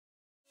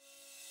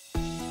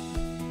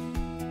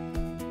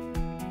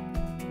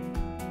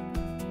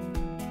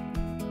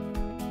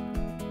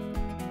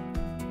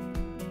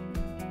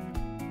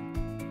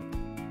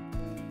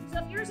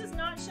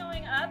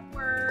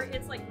where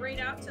it's like grayed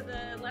out to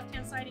the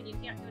left-hand side and you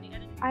can't do any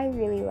editing? I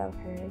really love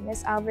her.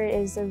 Miss Albert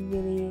is a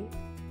really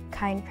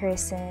kind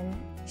person.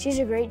 She's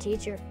a great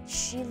teacher.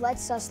 She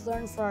lets us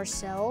learn for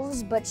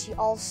ourselves, but she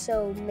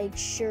also makes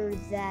sure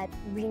that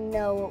we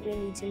know what we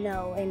need to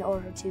know in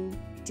order to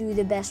do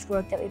the best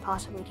work that we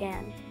possibly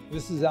can.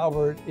 Mrs.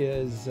 Albert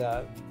is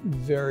a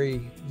very,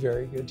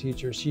 very good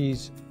teacher.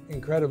 She's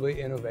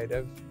incredibly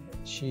innovative.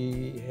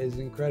 She is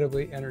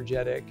incredibly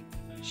energetic.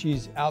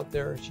 She's out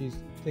there, she's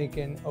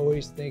thinking,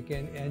 always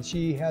thinking, and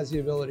she has the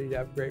ability to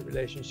have great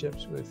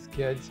relationships with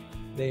kids.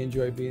 They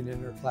enjoy being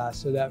in her class,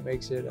 so that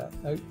makes it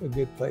a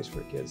good place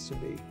for kids to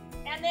be.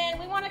 And then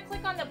we want to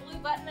click on the blue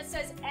button that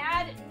says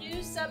Add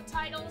New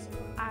Subtitles.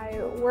 I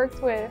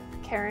worked with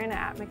Karen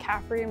at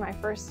McCaffrey my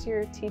first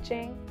year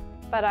teaching,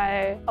 but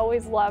I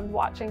always loved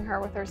watching her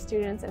with her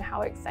students and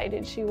how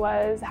excited she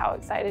was, how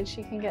excited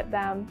she can get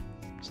them.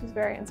 She's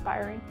very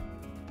inspiring.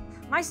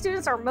 My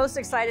students are most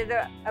excited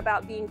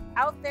about being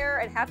out there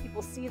and have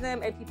people see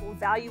them and people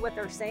value what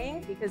they're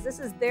saying, because this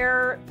is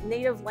their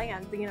native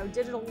land. You know,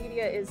 digital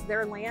media is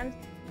their land.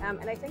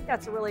 And I think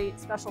that's a really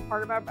special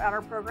part about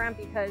our program,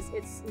 because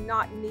it's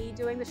not me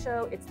doing the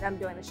show, it's them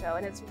doing the show.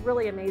 And it's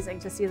really amazing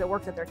to see the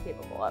work that they're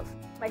capable of.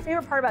 My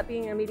favorite part about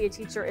being a media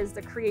teacher is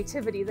the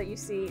creativity that you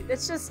see.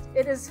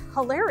 It is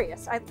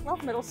hilarious. I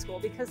love middle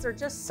school because they're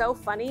just so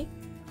funny.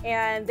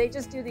 And they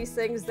just do these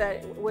things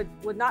that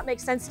would not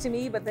make sense to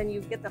me, but then you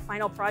get the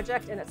final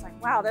project and it's like,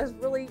 wow, that's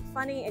really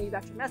funny, and you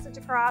got your message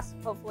across,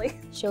 hopefully.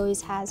 She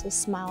always has a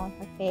smile on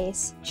her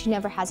face. She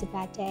never has a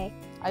bad day.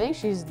 I think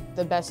she's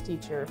the best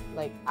teacher,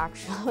 like,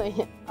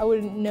 actually. I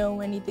wouldn't know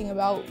anything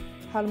about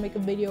how to make a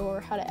video or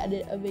how to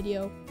edit a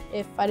video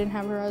if I didn't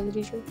have her as a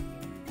teacher.